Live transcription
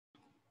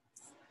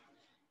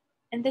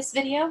In this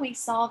video, we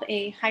solve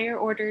a higher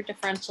order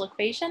differential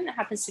equation. It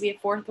happens to be a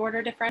fourth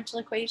order differential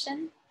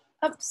equation.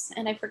 Oops,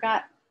 and I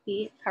forgot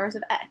the powers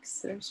of x.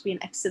 So there should be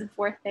an x to the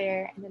fourth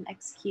there, and an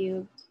x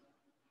cubed,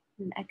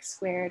 and an x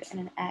squared, and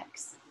an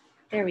x.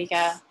 There we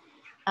go.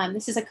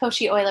 This is a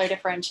Cauchy Euler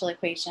differential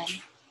equation.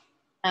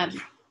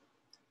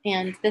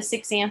 And this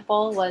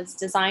example was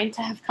designed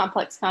to have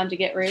complex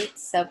conjugate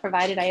roots. So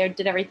provided I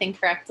did everything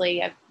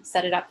correctly, I've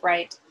set it up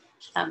right,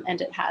 and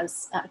it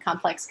has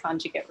complex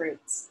conjugate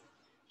roots.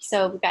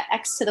 So we've got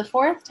x to the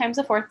fourth times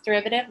the fourth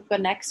derivative. We've got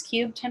an x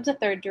cubed times the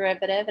third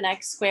derivative, an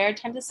x squared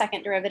times the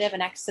second derivative,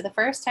 and x to the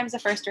first times the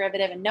first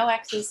derivative, and no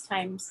x's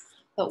times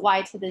the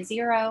y to the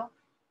 0.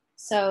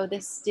 So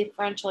this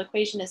differential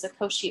equation is a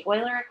Cauchy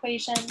Euler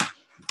equation.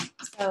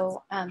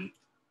 So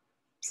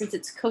since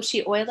it's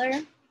Cauchy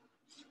Euler,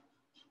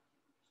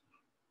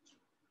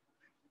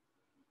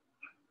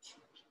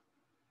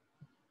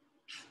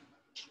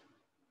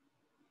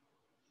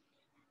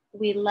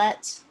 we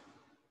let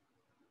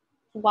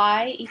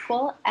y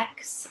equal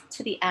x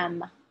to the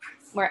m,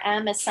 where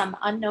m is some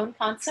unknown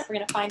constant. We're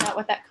going to find out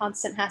what that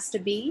constant has to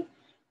be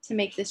to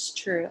make this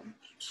true,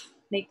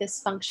 make this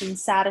function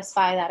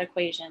satisfy that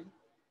equation.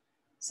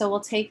 So we'll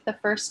take the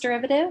first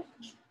derivative.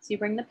 So you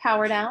bring the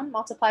power down,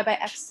 multiply by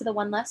x to the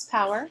 1 less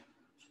power.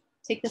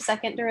 Take the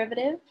second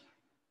derivative.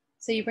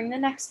 So you bring the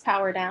next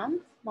power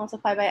down,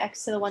 multiply by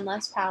x to the 1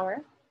 less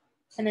power,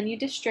 and then you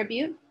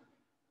distribute.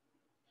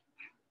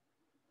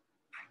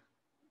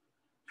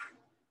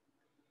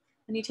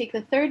 When you take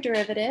the third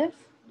derivative,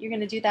 you're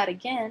going to do that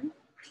again.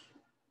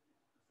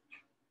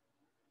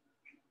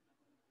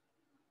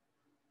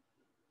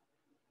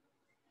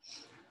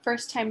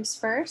 First times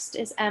first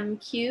is m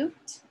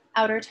cubed.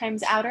 Outer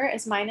times outer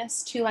is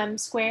minus 2m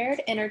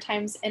squared. Inner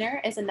times inner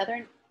is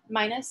another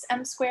minus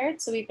m squared.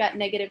 So we've got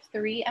negative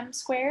 3m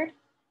squared.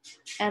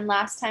 And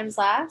last times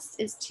last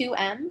is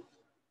 2m.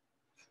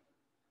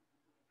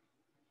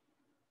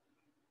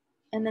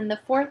 And then the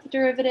fourth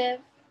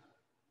derivative,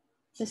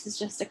 this is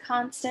just a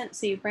constant,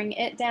 so you bring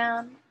it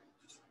down.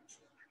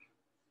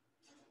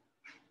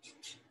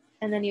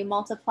 And then you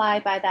multiply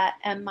by that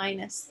m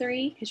minus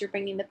 3 because you're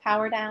bringing the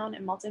power down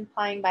and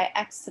multiplying by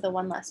x to the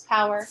 1 less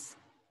power.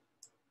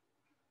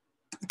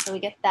 So we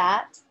get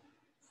that.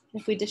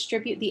 If we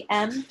distribute the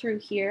m through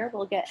here,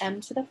 we'll get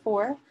m to the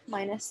 4th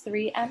minus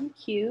 3m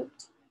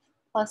cubed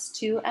plus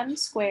 2m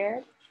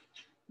squared.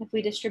 If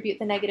we distribute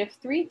the negative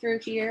 3 through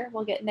here,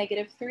 we'll get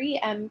negative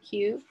 3m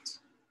cubed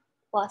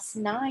plus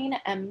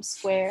 9m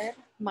squared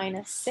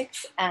minus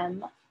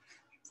 6m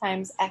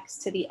times x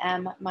to the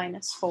m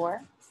minus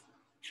 4.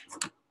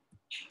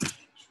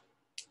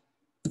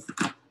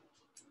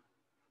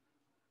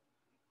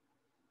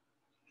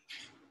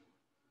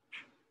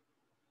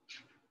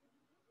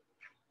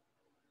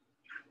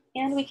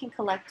 And we can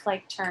collect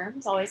like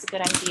terms, always a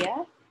good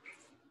idea.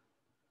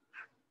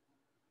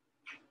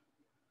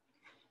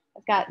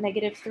 I've got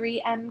negative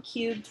 3m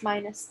cubed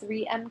minus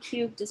 3m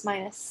cubed is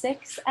minus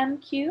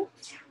 6m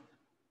cubed.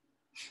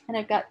 And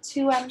I've got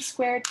 2m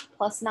squared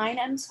plus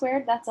 9m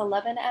squared, that's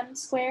 11m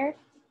squared.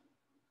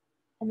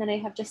 And then I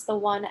have just the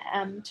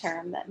 1m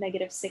term, that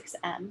negative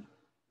 6m.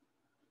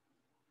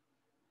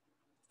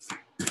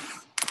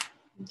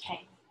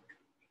 Okay,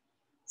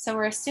 so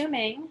we're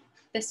assuming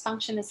this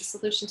function is a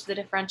solution to the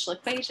differential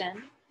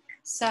equation.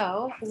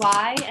 So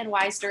y and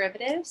y's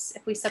derivatives,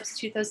 if we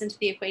substitute those into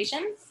the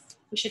equation,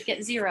 we should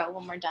get 0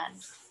 when we're done.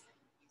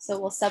 So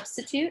we'll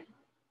substitute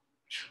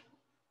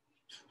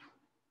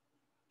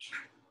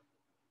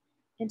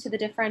into the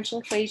differential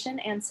equation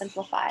and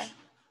simplify.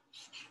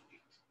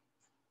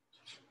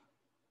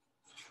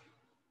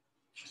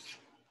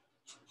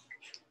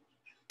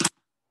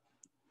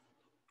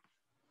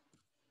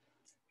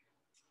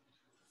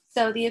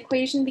 So the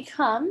equation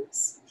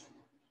becomes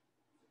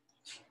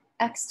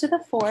x to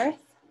the 4th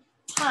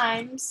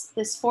times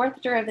this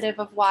fourth derivative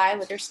of y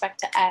with respect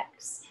to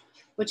x,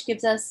 which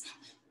gives us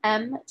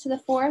m to the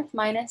 4th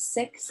minus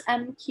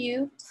 6m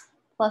cubed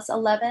plus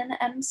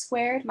 11m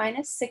squared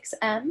minus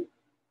 6m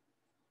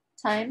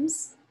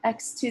times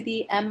x to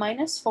the m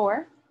minus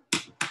 4.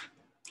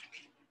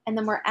 And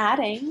then we're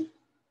adding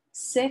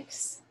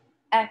 6x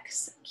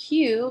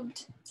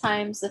cubed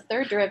times the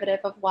third derivative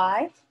of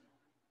y,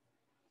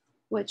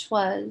 which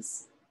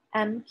was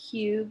m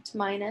cubed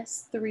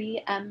minus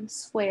 3m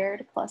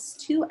squared plus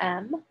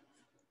 2m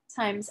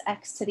times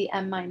x to the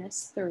m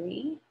minus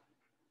 3.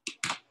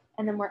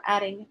 And then we're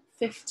adding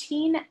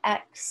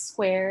 15x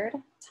squared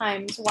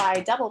times y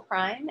double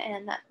prime,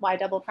 and that y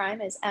double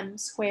prime is m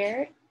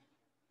squared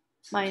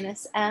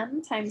minus m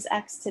times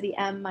x to the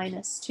m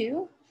minus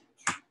 2.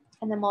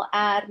 And then we'll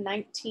add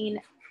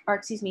 9x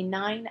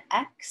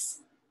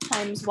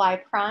times y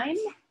prime.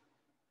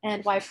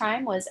 And y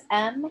prime was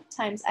m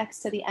times x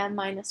to the m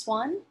minus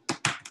 1.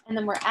 And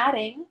then we're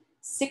adding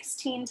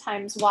 16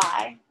 times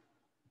y.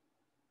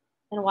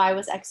 And y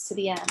was x to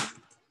the m.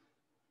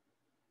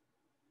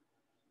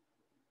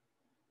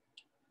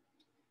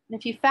 And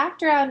if you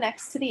factor out an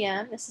x to the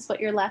m, this is what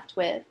you're left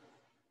with.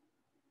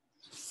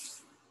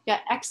 You've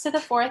got x to the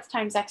fourth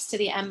times x to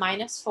the m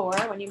minus 4.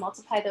 When you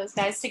multiply those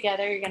guys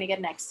together, you're going to get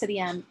an x to the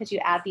m because you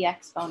add the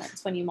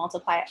exponents when you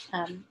multiply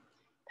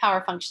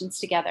power functions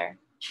together.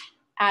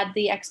 Add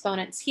the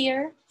exponents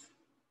here.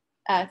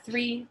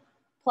 3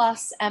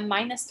 plus m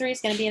minus 3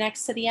 is going to be an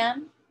x to the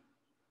m.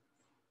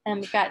 And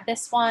we've got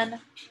this one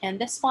and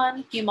this one.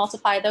 If you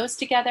multiply those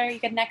together, you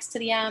get an x to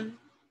the m.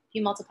 If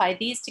you multiply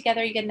these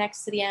together, you get an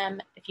x to the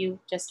m. If you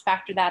just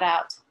factor that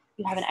out,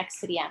 you have an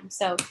x to the m.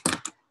 So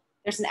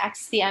there's an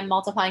x to the m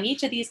multiplying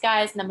each of these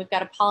guys, and then we've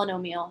got a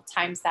polynomial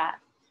times that.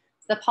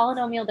 So the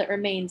polynomial that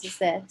remains is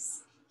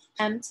this: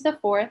 m to the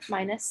fourth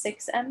minus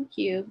 6m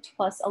cubed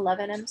plus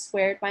 11m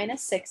squared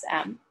minus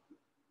 6m.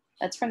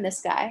 That's from this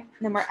guy.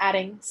 And then we're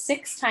adding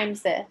 6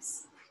 times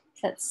this.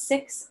 That's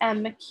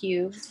 6m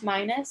cubed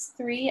minus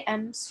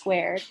 3m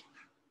squared.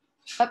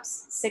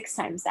 Oops, 6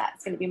 times that.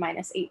 It's going to be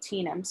minus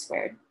 18m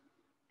squared.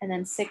 And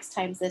then 6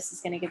 times this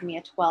is going to give me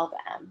a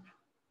 12m.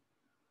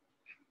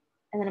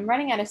 And then I'm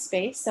running out of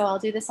space, so I'll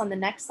do this on the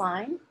next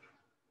line.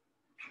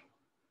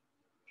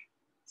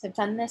 So I've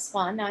done this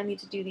one. Now I need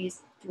to do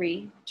these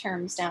 3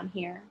 terms down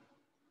here.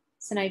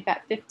 So now you've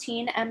got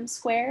 15m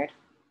squared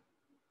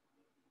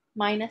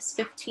minus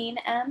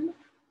 15m.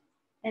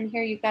 And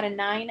here you've got a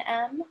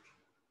 9m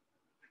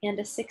and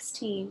a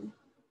 16.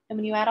 And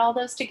when you add all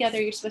those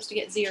together, you're supposed to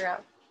get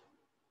 0.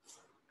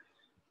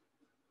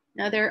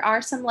 Now there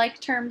are some like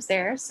terms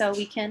there, so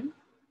we can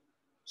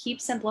keep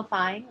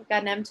simplifying. We've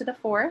got an m to the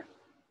fourth.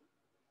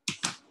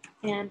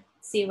 And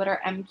see what our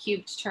m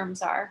cubed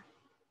terms are.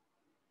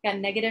 We've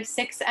got negative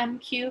 6m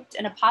cubed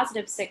and a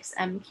positive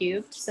 6m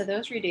cubed, so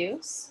those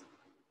reduce.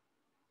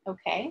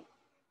 Okay.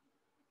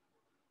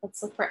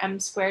 Let's look for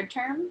m squared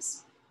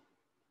terms.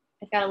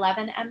 I've got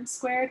 11m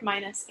squared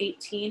minus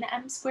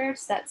 18m squared,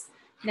 so that's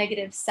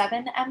negative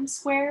 7m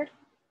squared.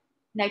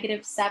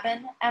 Negative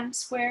 7m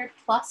squared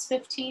plus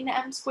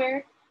 15m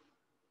squared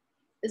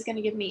is going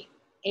to give me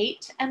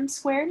 8m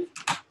squared.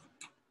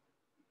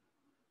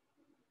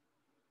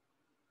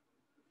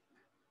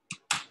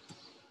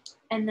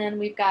 And then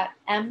we've got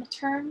m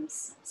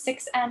terms,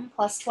 6m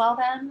plus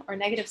 12m, or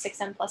negative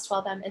 6m plus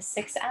 12m is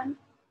 6m.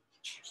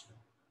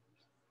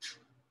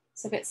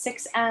 So we've got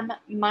 6m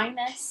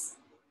minus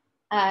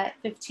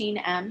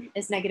 15m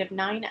is negative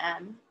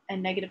 9m,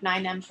 and negative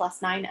 9m plus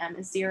 9m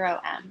is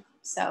 0m.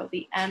 So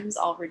the m's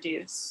all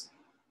reduce.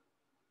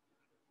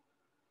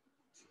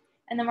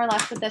 And then we're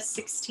left with this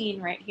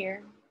 16 right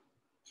here.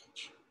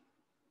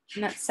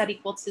 And that's set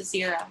equal to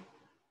 0.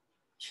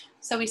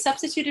 So we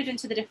substituted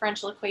into the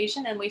differential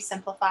equation and we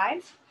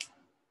simplified.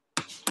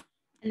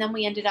 And then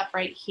we ended up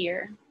right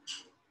here.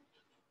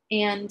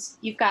 And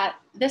you've got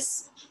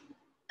this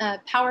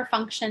power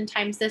function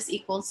times this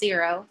equals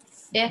 0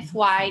 if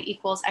y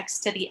equals x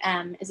to the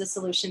m is a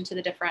solution to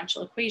the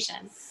differential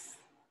equation.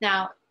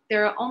 Now,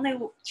 there are only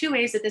 2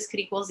 ways that this could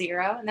equal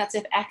 0, and that's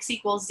if x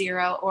equals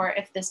 0 or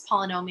if this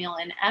polynomial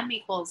in m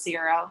equals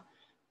 0.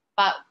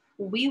 But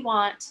we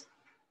want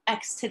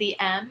x to the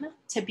m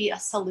to be a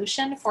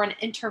solution for an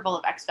interval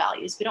of x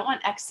values. We don't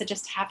want x to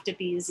just have to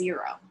be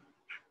 0.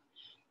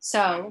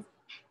 So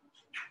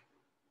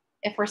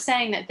if we're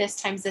saying that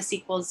this times this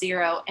equals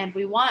 0, and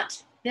we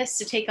want this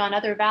to take on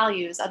other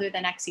values other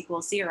than x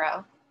equals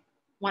 0,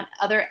 want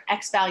other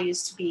x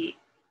values to be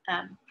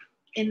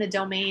in the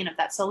domain of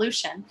that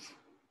solution,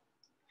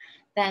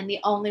 then the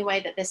only way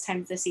that this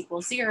times this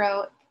equals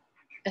 0,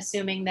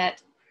 assuming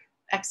that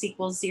x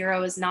equals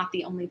 0 is not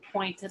the only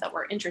point that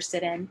we're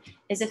interested in,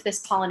 is if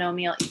this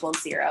polynomial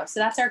equals 0. So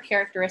that's our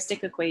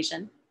characteristic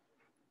equation.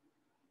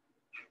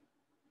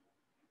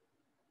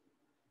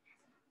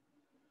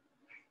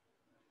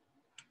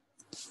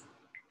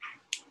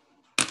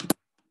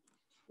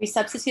 We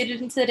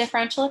substituted into the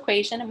differential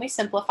equation and we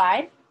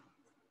simplified.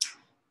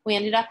 We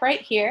ended up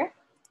right here.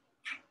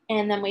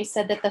 And then we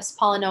said that this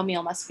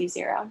polynomial must be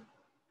 0.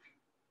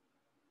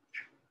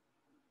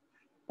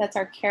 That's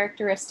our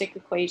characteristic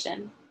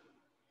equation.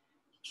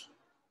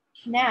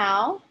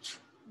 Now,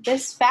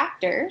 this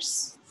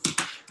factors,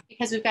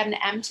 because we've got an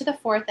m to the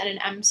fourth and an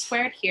m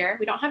squared here.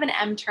 We don't have an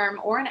m term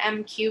or an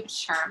m cubed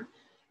term.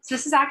 So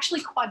this is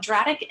actually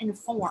quadratic in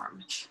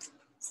form.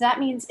 So that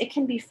means it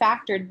can be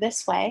factored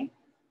this way.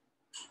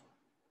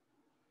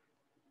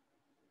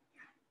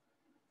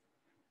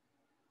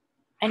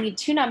 I need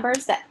 2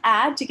 numbers that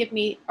add to give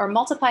me, or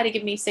multiply to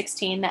give me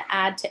 16, that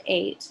add to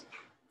 8.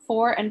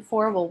 4 and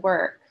 4 will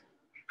work.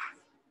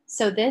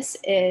 So this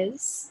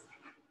is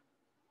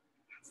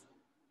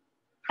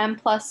m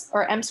plus,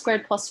 or m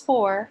squared plus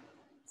 4,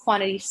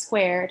 quantity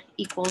squared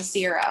equals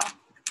 0.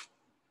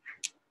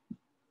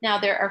 Now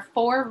there are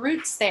 4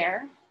 roots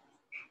there,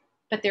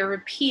 but they're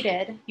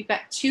repeated. You've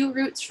got 2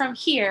 roots from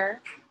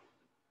here,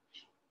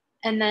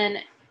 and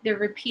then they're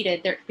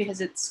repeated because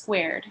it's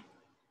squared.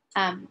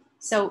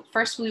 So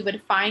first we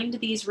would find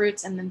these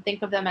roots and then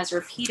think of them as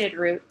repeated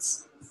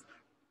roots.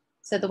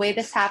 So the way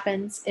this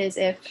happens is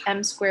if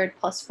m squared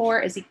plus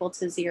 4 is equal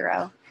to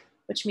 0,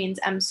 which means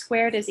m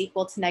squared is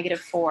equal to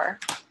negative 4.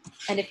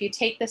 And if you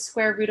take the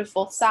square root of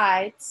both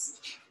sides,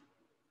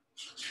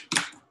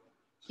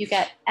 you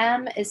get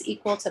m is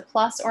equal to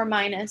plus or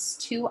minus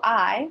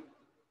 2I.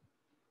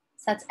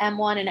 So that's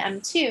m1 and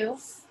m2.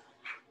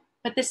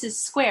 But this is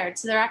squared,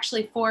 so there are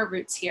actually 4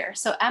 roots here.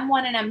 So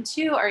m1 and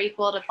m2 are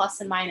equal to plus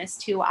and minus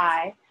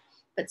 2I,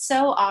 but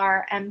so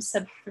are m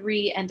sub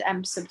 3 and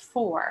m sub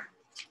 4.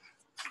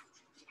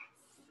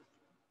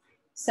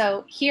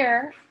 So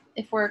here,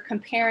 if we're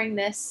comparing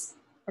this,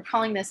 we're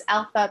calling this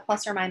alpha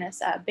plus or minus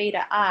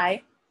beta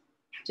I,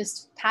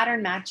 just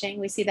pattern matching,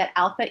 we see that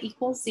alpha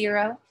equals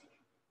 0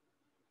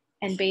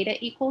 and beta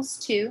equals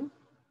 2.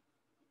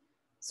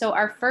 So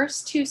our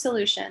first 2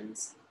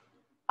 solutions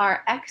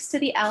are x to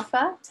the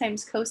alpha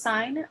times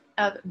cosine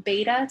of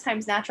beta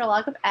times natural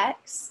log of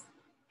x.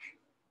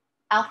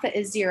 Alpha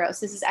is 0,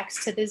 so this is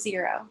x to the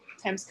 0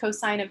 times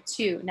cosine of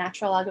 2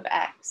 natural log of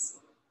x.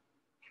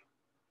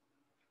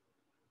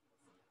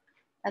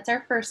 That's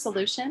our first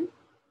solution.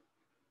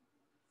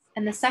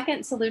 And the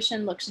second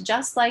solution looks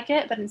just like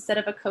it, but instead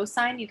of a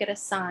cosine, you get a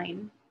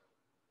sine.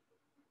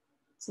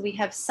 So we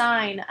have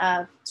sine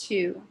of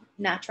 2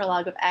 natural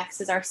log of x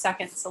is our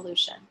second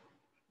solution.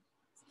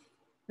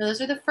 Now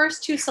those are the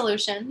first 2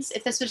 solutions.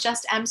 If this was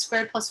just m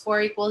squared plus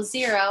 4 equals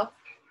 0,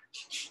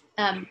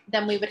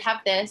 then we would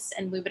have this,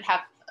 and we would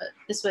have,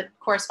 this would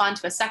correspond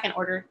to a second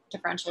order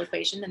differential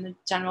equation, and the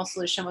general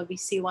solution would be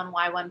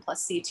c1y1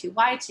 plus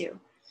c2y2.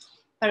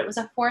 But it was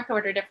a 4th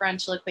order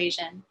differential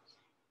equation.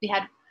 We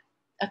had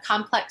a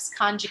complex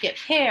conjugate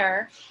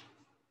pair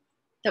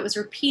that was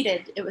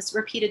repeated. It was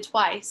repeated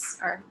twice,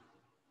 or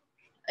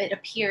it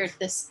appeared,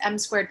 this m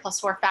squared plus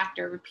 4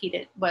 factor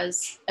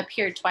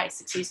appeared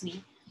twice, excuse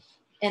me,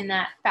 in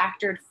that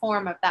factored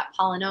form of that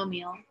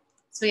polynomial.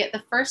 So we get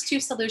the first 2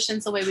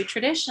 solutions the way we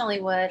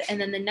traditionally would, and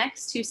then the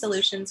next 2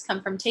 solutions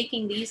come from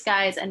taking these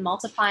guys and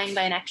multiplying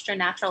by an extra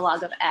natural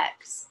log of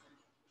x.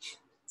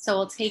 So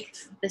we'll take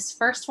this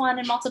first one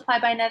and multiply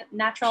by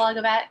natural log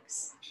of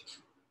x,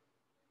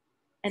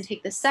 and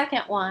take the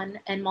second one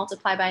and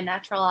multiply by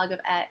natural log of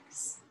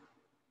x.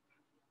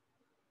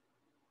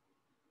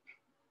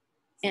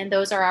 And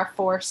those are our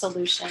 4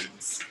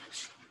 solutions.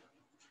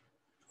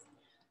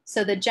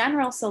 So the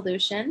general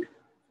solution,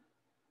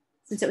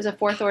 since it was a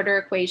 4th order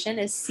equation,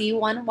 is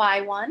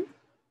c1y1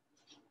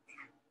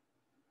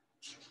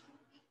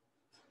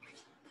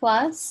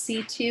 plus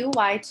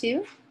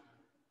c2y2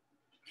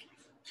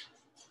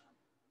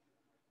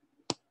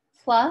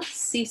 plus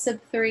c sub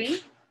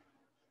 3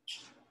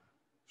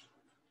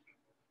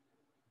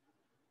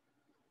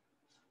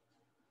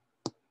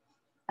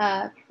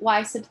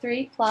 y sub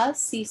 3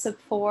 plus c sub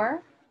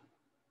 4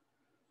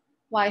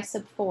 y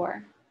sub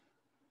 4.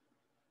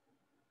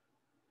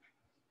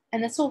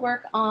 And this will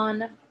work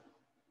on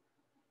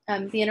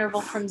the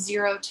interval from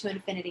 0 to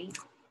infinity.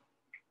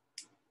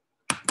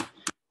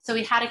 So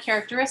we had a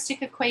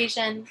characteristic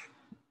equation.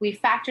 We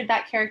factored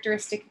that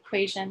characteristic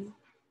equation.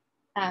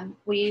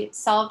 We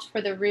solved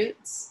for the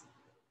roots.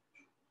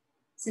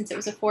 Since it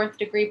was a 4th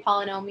degree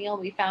polynomial,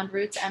 we found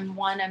roots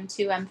m1,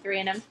 m2, m3,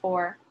 and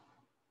m4.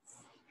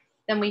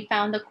 Then we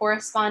found the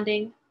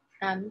corresponding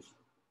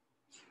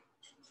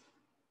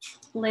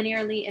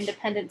linearly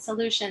independent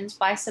solutions,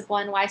 y sub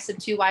 1, y sub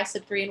 2, y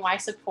sub 3, and y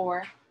sub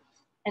 4.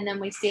 And then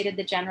we stated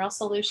the general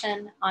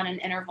solution on an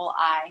interval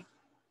I.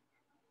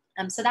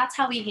 So that's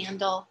how we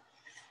handle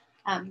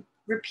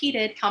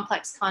repeated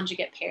complex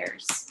conjugate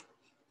pairs.